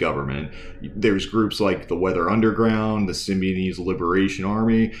States government. There's groups like the Weather Underground, the Symbionese Liberation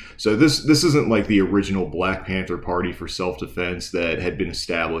Army. So this isn't the original Black Panther Party for self-defense that had been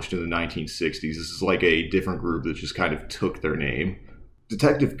established in the 1960s. This is a different group that just kind of took their name.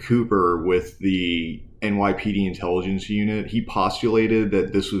 Detective Cooper with the NYPD intelligence unit, he postulated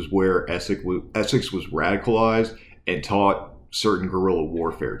that this was where Essex was radicalized and taught certain guerrilla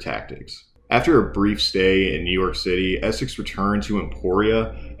warfare tactics. After a brief stay in New York City, Essex returned to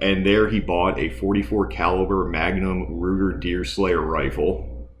Emporia, and there he bought a .44 caliber Magnum Ruger Deerslayer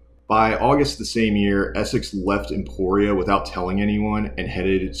rifle. By August the same year, Essex left Emporia without telling anyone and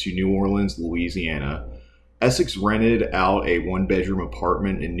headed to New Orleans, Louisiana. Essex rented out a one-bedroom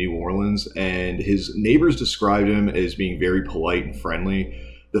apartment in New Orleans, and his neighbors described him as being very polite and friendly.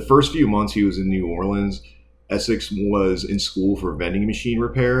 The first few months he was in New Orleans, Essex was in school for vending machine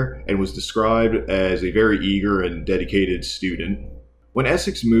repair and was described as a very eager and dedicated student. When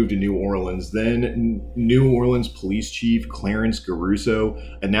Essex moved to New Orleans, then New Orleans Police Chief Clarence Garuso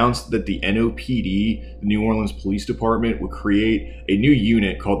announced that the NOPD, the New Orleans Police Department, would create a new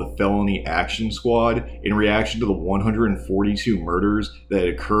unit called the Felony Action Squad in reaction to the 142 murders that had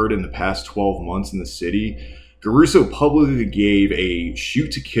occurred in the past 12 months in the city. Garuso publicly gave a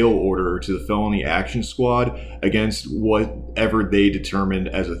shoot-to-kill order to the Felony Action Squad against whatever they determined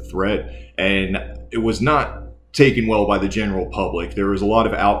as a threat, and it was not taken well by the general public. There was a lot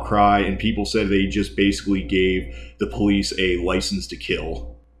of outcry, and people said they just basically gave the police a license to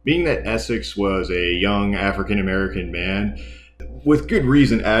kill. Being that Essex was a young African-American man, with good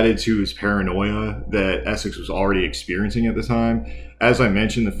reason added to his paranoia that Essex was already experiencing at the time, as I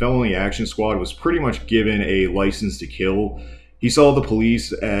mentioned, the Felony Action Squad was pretty much given a license to kill. He saw the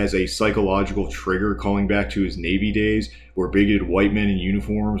police as a psychological trigger, calling back to his Navy days, where bigoted white men in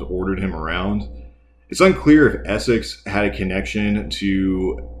uniforms ordered him around. It's unclear if Essex had a connection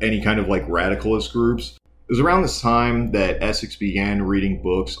to any kind of radicalist groups. It was around this time that Essex began reading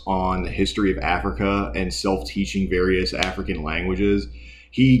books on the history of Africa and self-teaching various African languages.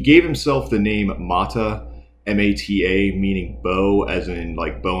 He gave himself the name Mata, M-A-T-A, meaning bow, as in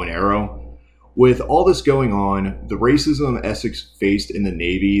bow and arrow. With all this going on, the racism Essex faced in the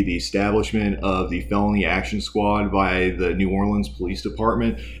Navy, the establishment of the Felony Action Squad by the New Orleans Police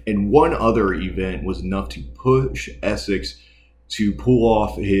Department, and one other event was enough to push Essex to pull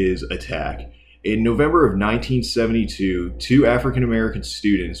off his attack. In November of 1972, 2 African-American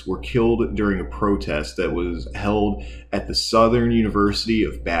students were killed during a protest that was held at the Southern University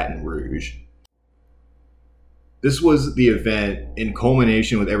of Baton Rouge. This was the event, in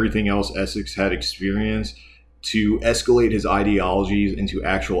culmination with everything else Essex had experienced, to escalate his ideologies into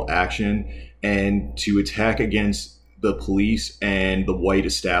actual action and to attack against the police and the white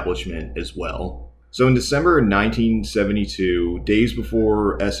establishment as well. So in December 1972, days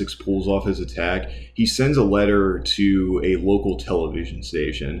before Essex pulls off his attack, he sends a letter to a local television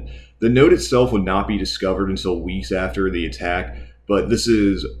station. The note itself would not be discovered until weeks after the attack, but this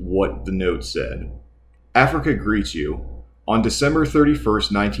is what the note said. Africa greets you. On December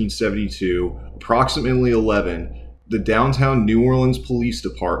 31st, 1972, approximately 11, the downtown New Orleans Police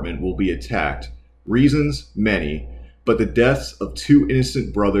Department will be attacked. Reasons? Many. But the deaths of 2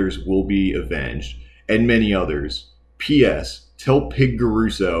 innocent brothers will be avenged, and many others. P.S. Tell Pig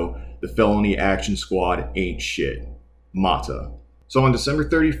Garuso the Felony Action Squad ain't shit. Mata. So on December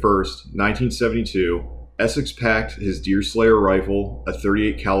 31st, 1972, Essex packed his Deerslayer rifle, a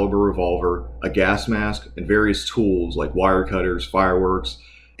 .38 caliber revolver, a gas mask, and various tools like wire cutters, fireworks,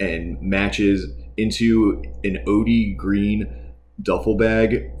 and matches into an OD green duffel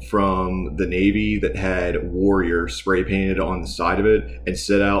bag from the Navy that had Warrior spray painted on the side of it, and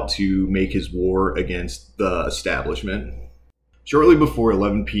set out to make his war against the establishment. Shortly before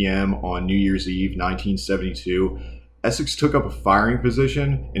 11 p.m. on New Year's Eve 1972, Essex took up a firing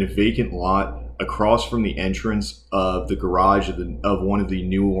position in a vacant lot across from the entrance of the garage of one of the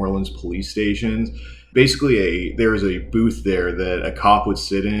New Orleans police stations. Basically, there is a booth there that a cop would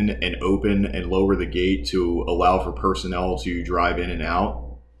sit in and open and lower the gate to allow for personnel to drive in and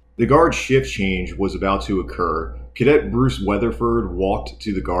out. The guard shift change was about to occur. Cadet Bruce Weatherford walked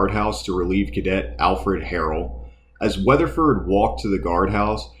to the guardhouse to relieve Cadet Alfred Harrell. As Weatherford walked to the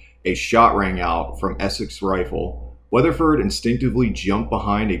guardhouse, a shot rang out from Essex's rifle. Weatherford instinctively jumped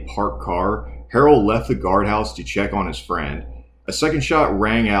behind a parked car. Harrell left the guardhouse to check on his friend. A second shot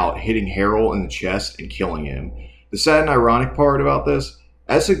rang out, hitting Harrell in the chest and killing him. The sad and ironic part about this,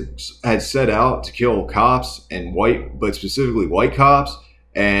 Essex had set out to kill cops and but specifically white cops,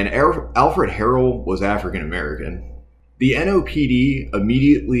 and Alfred Harrell was African American. The NOPD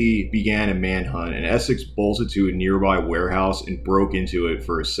immediately began a manhunt, and Essex bolted to a nearby warehouse and broke into it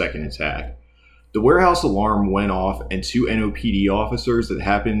for a second attack. The warehouse alarm went off, and 2 NOPD officers that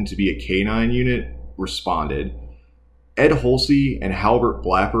happened to be a K-9 unit responded. Ed Holsey and Halbert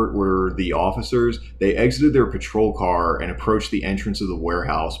Blappert were the officers. They exited their patrol car and approached the entrance of the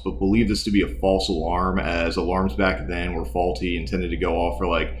warehouse, but believed this to be a false alarm, as alarms back then were faulty and tended to go off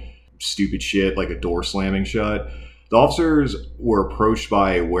for stupid shit like a door slamming shut. The officers were approached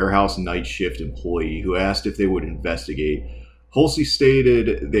by a warehouse night shift employee who asked if they would investigate. Halsey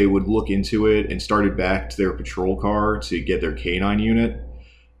stated they would look into it and started back to their patrol car to get their canine unit.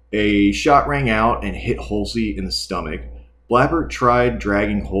 A shot rang out and hit Halsey in the stomach. Blappert tried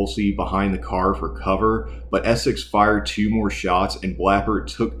dragging Halsey behind the car for cover, but Essex fired 2 more shots and Blappert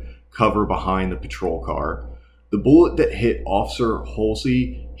took cover behind the patrol car. The bullet that hit Officer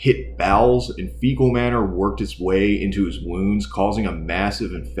Halsey hit bowels and fecal matter worked its way into his wounds, causing a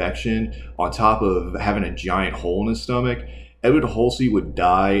massive infection on top of having a giant hole in his stomach. Edward Halsey would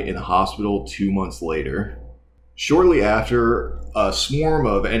die in the hospital 2 months later. Shortly after, a swarm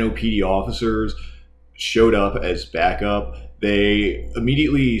of NOPD officers showed up as backup. They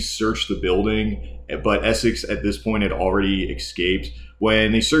immediately searched the building, but Essex at this point had already escaped.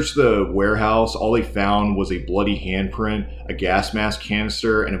 When they searched the warehouse, all they found was a bloody handprint, a gas mask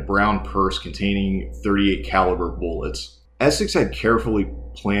canister, and a brown purse containing .38 caliber bullets. Essex had carefully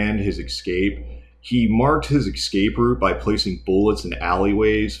planned his escape. He marked his escape route by placing bullets in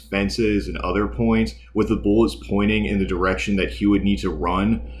alleyways, fences, and other points, with the bullets pointing in the direction that he would need to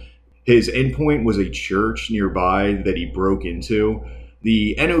run. His endpoint was a church nearby that he broke into.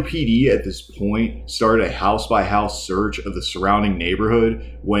 The NOPD at this point started a house-by-house search of the surrounding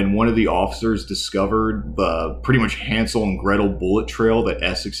neighborhood when one of the officers discovered the pretty much Hansel and Gretel bullet trail that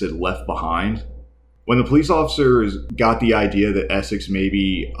Essex had left behind. When the police officers got the idea that Essex may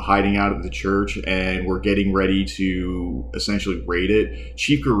be hiding out at the church and were getting ready to essentially raid it,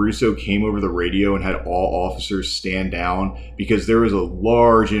 Chief Garuso came over the radio and had all officers stand down because there was a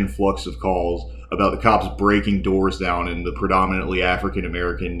large influx of calls about the cops breaking doors down in the predominantly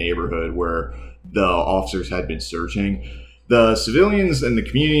African-American neighborhood where the officers had been searching. The civilians and the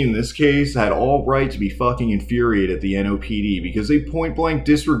community in this case had all right to be fucking infuriated at the NOPD because they point blank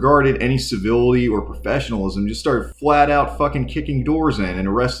disregarded any civility or professionalism, just started flat out fucking kicking doors in and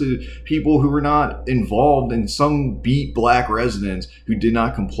arrested people who were not involved, and some beat black residents who did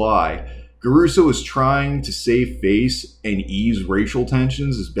not comply. Garuso was trying to save face and ease racial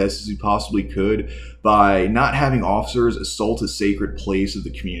tensions as best as he possibly could by not having officers assault a sacred place of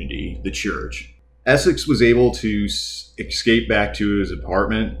the community, the church. Essex was able to escape back to his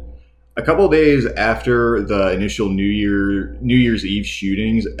apartment. A couple of days after the initial New Year's Eve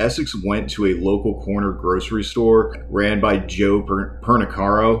shootings, Essex went to a local corner grocery store ran by Joe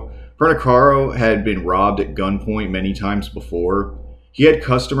Pernicaro. Pernicaro had been robbed at gunpoint many times before. He had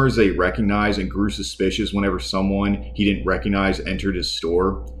customers they recognized and grew suspicious whenever someone he didn't recognize entered his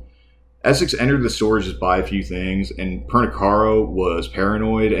store. Essex entered the store to just buy a few things, and Pernicaro was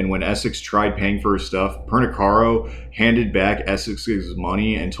paranoid, and when Essex tried paying for his stuff, Pernicaro handed back Essex's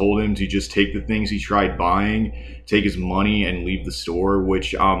money and told him to just take the things he tried buying, take his money, and leave the store,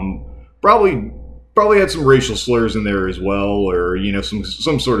 which probably had some racial slurs in there as well, or, you know,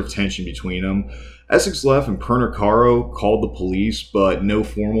 some sort of tension between them. Essex left and Pernicaro called the police, but no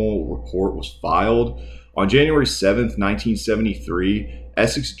formal report was filed. On January 7th, 1973,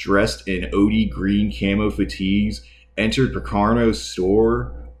 Essex, dressed in OD green camo fatigues, entered Pernicaro's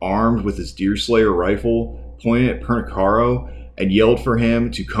store, armed with his Deerslayer rifle, pointed at Pernicaro, and yelled for him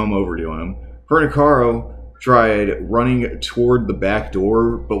to come over to him. Pernicaro tried running toward the back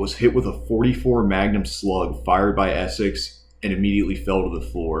door, but was hit with a .44 Magnum slug fired by Essex and immediately fell to the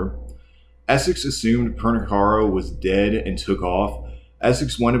floor. Essex assumed Pernicaro was dead and took off.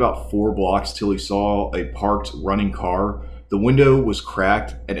 Essex went about 4 blocks till he saw a parked running car. The window was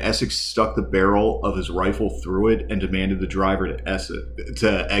cracked, and Essex stuck the barrel of his rifle through it and demanded the driver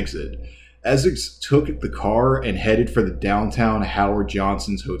to exit. Essex took the car and headed for the downtown Howard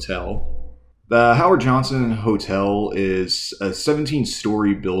Johnson's Hotel. The Howard Johnson Hotel is a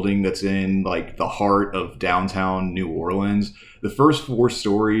 17-story building that's in like the heart of downtown New Orleans. The first 4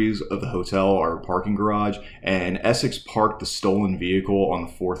 stories of the hotel are a parking garage, and Essex parked the stolen vehicle on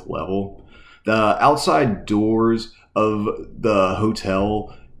the 4th level. The outside doors of the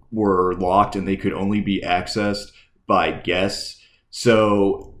hotel were locked and they could only be accessed by guests.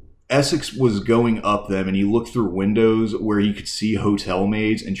 So Essex was going up them, and he looked through windows where he could see hotel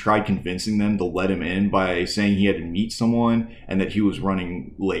maids and tried convincing them to let him in by saying he had to meet someone and that he was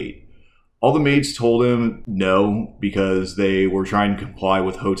running late. All the maids told him no because they were trying to comply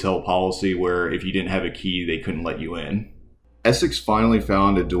with hotel policy where if you didn't have a key, they couldn't let you in. Essex finally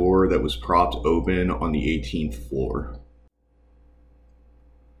found a door that was propped open on the 18th floor.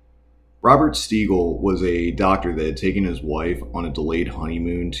 Robert Stiegel was a doctor that had taken his wife on a delayed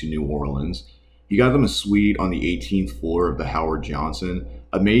honeymoon to New Orleans. He got them a suite on the 18th floor of the Howard Johnson.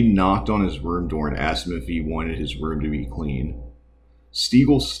 A maid knocked on his room door and asked him if he wanted his room to be clean.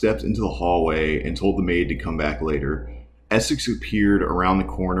 Stiegel stepped into the hallway and told the maid to come back later. Essex appeared around the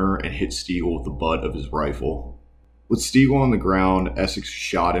corner and hit Stiegel with the butt of his rifle. With Stiegel on the ground, Essex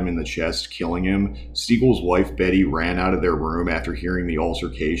shot him in the chest, killing him. Stiegel's wife, Betty, ran out of their room after hearing the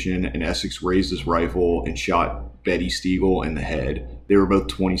altercation, and Essex raised his rifle and shot Betty Stiegel in the head. They were both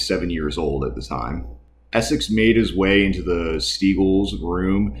 27 years old at the time. Essex made his way into the Stiegel's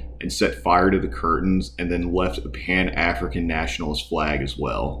room and set fire to the curtains, and then left a Pan-African nationalist flag as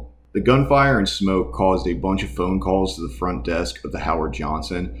well. The gunfire and smoke caused a bunch of phone calls to the front desk of the Howard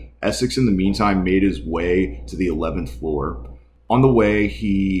Johnson. Essex, in the meantime, made his way to the 11th floor. On the way,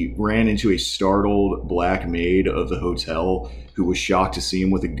 he ran into a startled black maid of the hotel who was shocked to see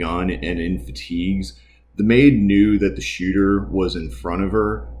him with a gun and in fatigues. The maid knew that the shooter was in front of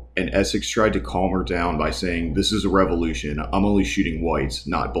her, and Essex tried to calm her down by saying, "This is a revolution. I'm only shooting whites,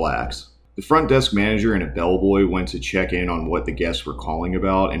 not blacks." The front desk manager and a bellboy went to check in on what the guests were calling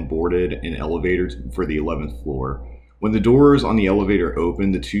about and boarded an elevator for the 11th floor. When the doors on the elevator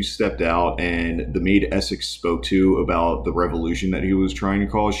opened, the two stepped out, and the maid Essex spoke to about the revolution that he was trying to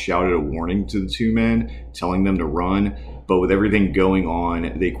cause shouted a warning to the two men, telling them to run. But with everything going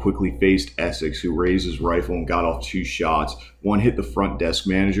on, they quickly faced Essex, who raised his rifle and got off 2 shots. One hit the front desk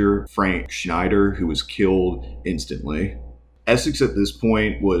manager, Frank Schneider, who was killed instantly. Essex at this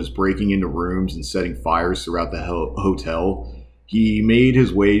point was breaking into rooms and setting fires throughout the hotel. He made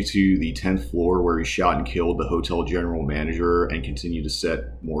his way to the 10th floor, where he shot and killed the hotel general manager and continued to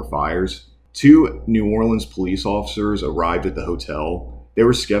set more fires. 2 New Orleans police officers arrived at the hotel. They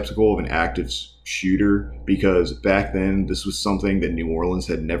were skeptical of an active shooter because back then this was something that New Orleans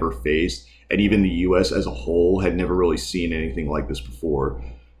had never faced, and even the U.S. as a whole had never really seen anything like this before.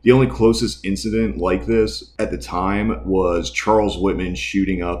 The only closest incident like this at the time was Charles Whitman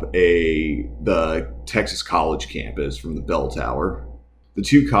shooting up the Texas College campus from the bell tower. The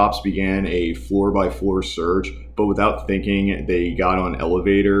 2 cops began a floor-by-floor search, but without thinking, they got on an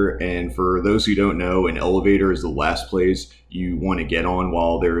elevator. And for those who don't know, an elevator is the last place you want to get on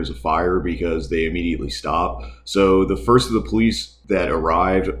while there is a fire because they immediately stop. So the first of the police that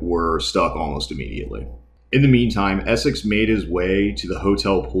arrived were stuck almost immediately. In the meantime, Essex made his way to the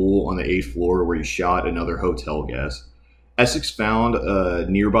hotel pool on the 8th floor, where he shot another hotel guest. Essex found a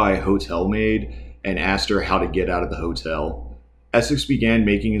nearby hotel maid and asked her how to get out of the hotel. Essex began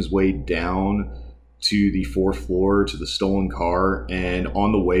making his way down to the 4th floor to the stolen car, and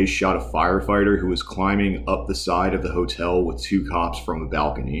on the way shot a firefighter who was climbing up the side of the hotel with 2 cops from a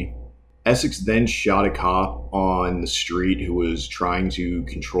balcony. Essex then shot a cop on the street who was trying to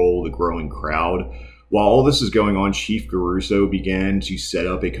control the growing crowd. While all this is going on, Chief Garuso began to set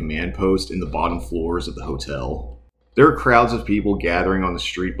up a command post in the bottom floors of the hotel. There were crowds of people gathering on the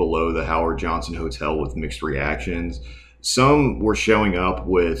street below the Howard Johnson Hotel with mixed reactions. Some were showing up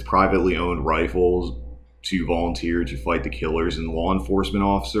with privately owned rifles to volunteer to fight the killers, and law enforcement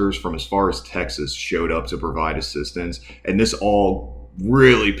officers from as far as Texas showed up to provide assistance, and this all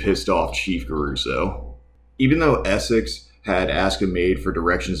really pissed off Chief Garuso. Even though Essex had asked a maid for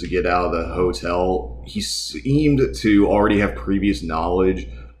directions to get out of the hotel, he seemed to already have previous knowledge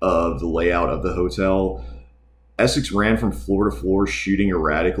of the layout of the hotel. Essex ran from floor to floor, shooting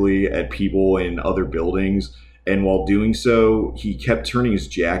erratically at people in other buildings, and while doing so, he kept turning his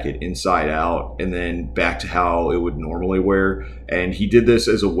jacket inside out and then back to how it would normally wear, and he did this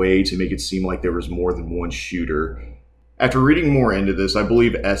as a way to make it seem like there was more than one shooter. After reading more into this, I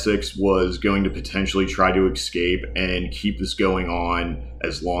believe Essex was going to potentially try to escape and keep this going on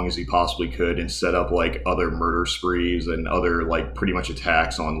as long as he possibly could and set up like other murder sprees and other like pretty much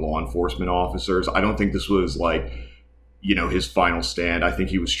attacks on law enforcement officers. I don't think this was like, his final stand. I think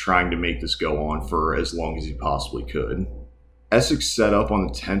he was trying to make this go on for as long as he possibly could. Essex set up on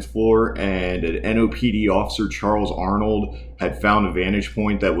the 10th floor, and an NOPD officer, Charles Arnold, had found a vantage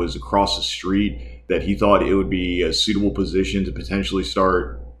point that was across the street that he thought it would be a suitable position to potentially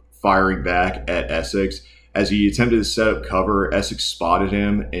start firing back at Essex. As he attempted to set up cover, Essex spotted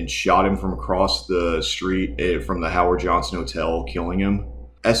him and shot him from across the street from the Howard Johnson Hotel, killing him.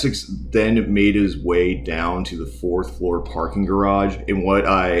 Essex then made his way down to the 4th floor parking garage in what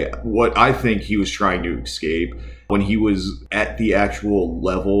I think he was trying to escape. When he was at the actual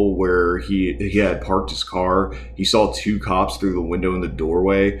level where he had parked his car, he saw 2 cops through the window in the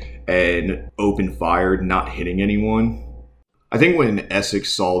doorway and opened fire, not hitting anyone. I think when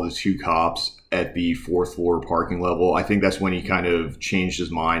Essex saw the 2 cops at the 4th floor parking level, I think that's when he kind of changed his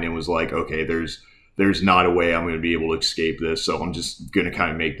mind and was like, okay, there's not a way I'm going to be able to escape this, so I'm just going to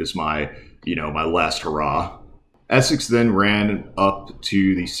kind of make this my last hurrah. Essex then ran up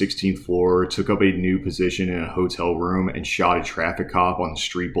to the 16th floor, took up a new position in a hotel room, and shot a traffic cop on the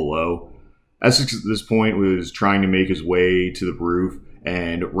street below. Essex at this point was trying to make his way to the roof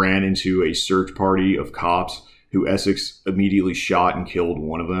and ran into a search party of cops who Essex immediately shot and killed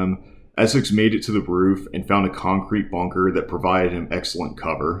one of them. Essex made it to the roof and found a concrete bunker that provided him excellent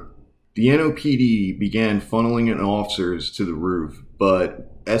cover. The NOPD began funneling in officers to the roof, but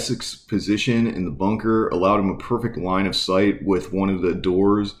Essex's position in the bunker allowed him a perfect line of sight with one of the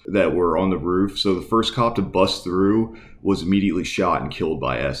doors that were on the roof, so the first cop to bust through was immediately shot and killed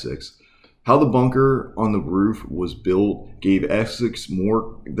by Essex. How the bunker on the roof was built gave Essex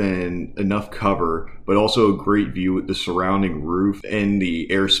more than enough cover, but also a great view at the surrounding roof and the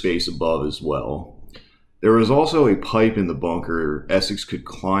airspace above as well. There was also a pipe in the bunker Essex could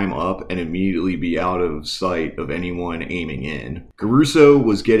climb up and immediately be out of sight of anyone aiming in. Caruso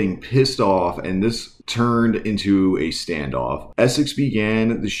was getting pissed off, and this turned into a standoff. Essex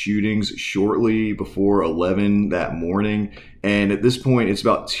began the shootings shortly before 11 that morning, and at this point it's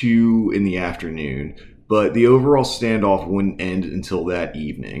about 2 in the afternoon, but the overall standoff wouldn't end until that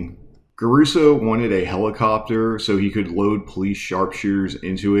evening. Caruso wanted a helicopter so he could load police sharpshooters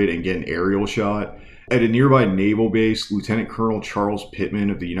into it and get an aerial shot. At a nearby naval base, Lieutenant Colonel Charles Pittman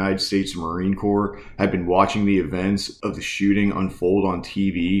of the United States Marine Corps had been watching the events of the shooting unfold on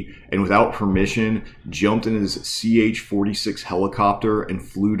TV and without permission jumped in his CH-46 helicopter and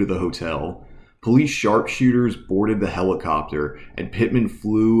flew to the hotel. Police sharpshooters boarded the helicopter and Pittman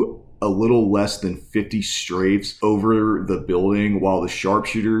flew a little less than 50 strafes over the building while the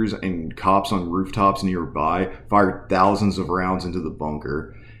sharpshooters and cops on rooftops nearby fired thousands of rounds into the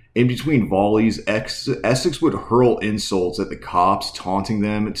bunker. In between volleys, Essex would hurl insults at the cops, taunting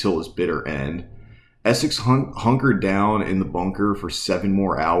them until his bitter end. Essex hunkered down in the bunker for 7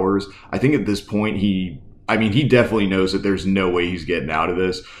 more hours. I think at this point he definitely knows that there's no way he's getting out of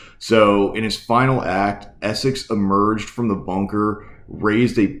this. So in his final act, Essex emerged from the bunker,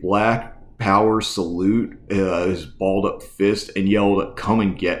 raised a black power salute, his balled up fist, and yelled, "Come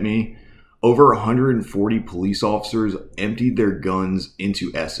and get me." Over 140 police officers emptied their guns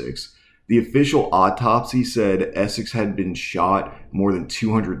into Essex. The official autopsy said Essex had been shot more than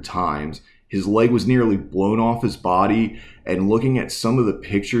 200 times. His leg was nearly blown off his body, and looking at some of the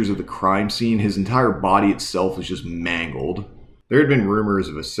pictures of the crime scene, his entire body itself was just mangled. There had been rumors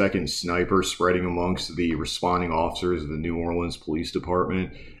of a second sniper spreading amongst the responding officers of the New Orleans Police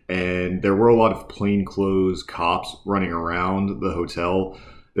Department, and there were a lot of plainclothes cops running around the hotel.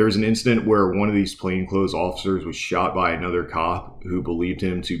 There was an incident where one of these plainclothes officers was shot by another cop who believed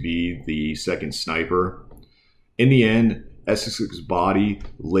him to be the second sniper. In the end, Essex's body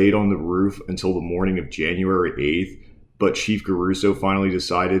laid on the roof until the morning of January 8th, but Chief Caruso finally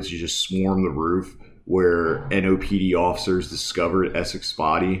decided to just swarm the roof, where NOPD officers discovered Essex's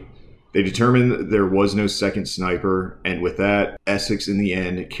body. They determined there was no second sniper, and with that, Essex in the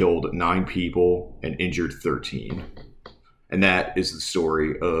end killed 9 people and injured 13. And that is the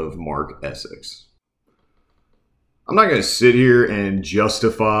story of Mark Essex. I'm not going to sit here and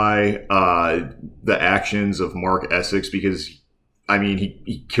justify the actions of Mark Essex because,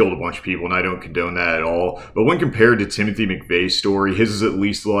 he killed a bunch of people and I don't condone that at all. But when compared to Timothy McVeigh's story, his is at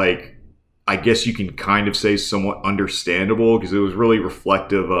least I guess you can kind of say somewhat understandable because it was really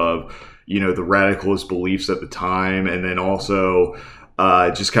reflective of, the radicalist beliefs at the time. And then also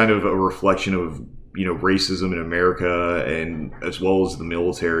just kind of a reflection of racism in America and as well as the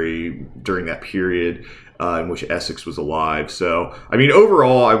military during that period in which Essex was alive. So,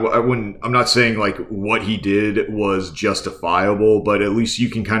 overall, I'm not saying what he did was justifiable, but at least you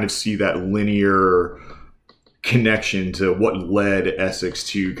can kind of see that linear connection to what led Essex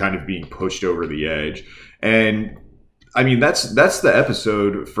to kind of being pushed over the edge. And that's the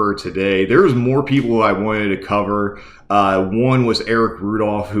episode for today. There was more people I wanted to cover. One was Eric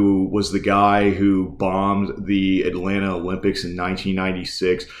Rudolph, who was the guy who bombed the Atlanta Olympics in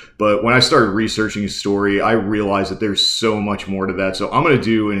 1996. But when I started researching his story, I realized that there's so much more to that. So I'm going to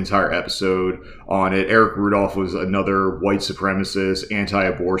do an entire episode on it. Eric Rudolph was another white supremacist,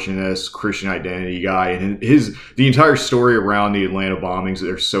 anti-abortionist, Christian identity guy. And the entire story around the Atlanta bombings,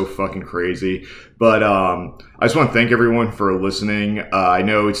 they're so fucking crazy. But I just want to thank everyone for listening. I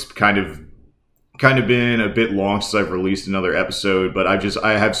know it's kind of been a bit long since I've released another episode, but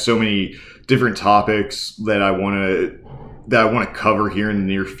I have so many different topics that I want to that I want to cover here in the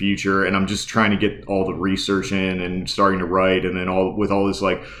near future, and I'm just trying to get all the research in and starting to write, and then all this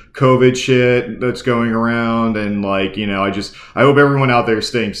like COVID shit that's going around, and like, you know, I hope everyone out there is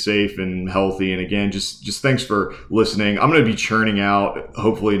staying safe and healthy. And again, just thanks for listening. I'm going to be churning out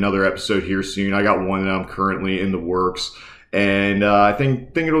hopefully another episode here soon. I got one that I'm currently in the works, and I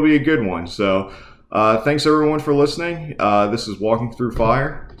think it'll be a good one. So thanks everyone for listening. This is Walking Through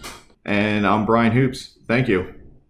Fire, and I'm Brian Hoops. Thank you.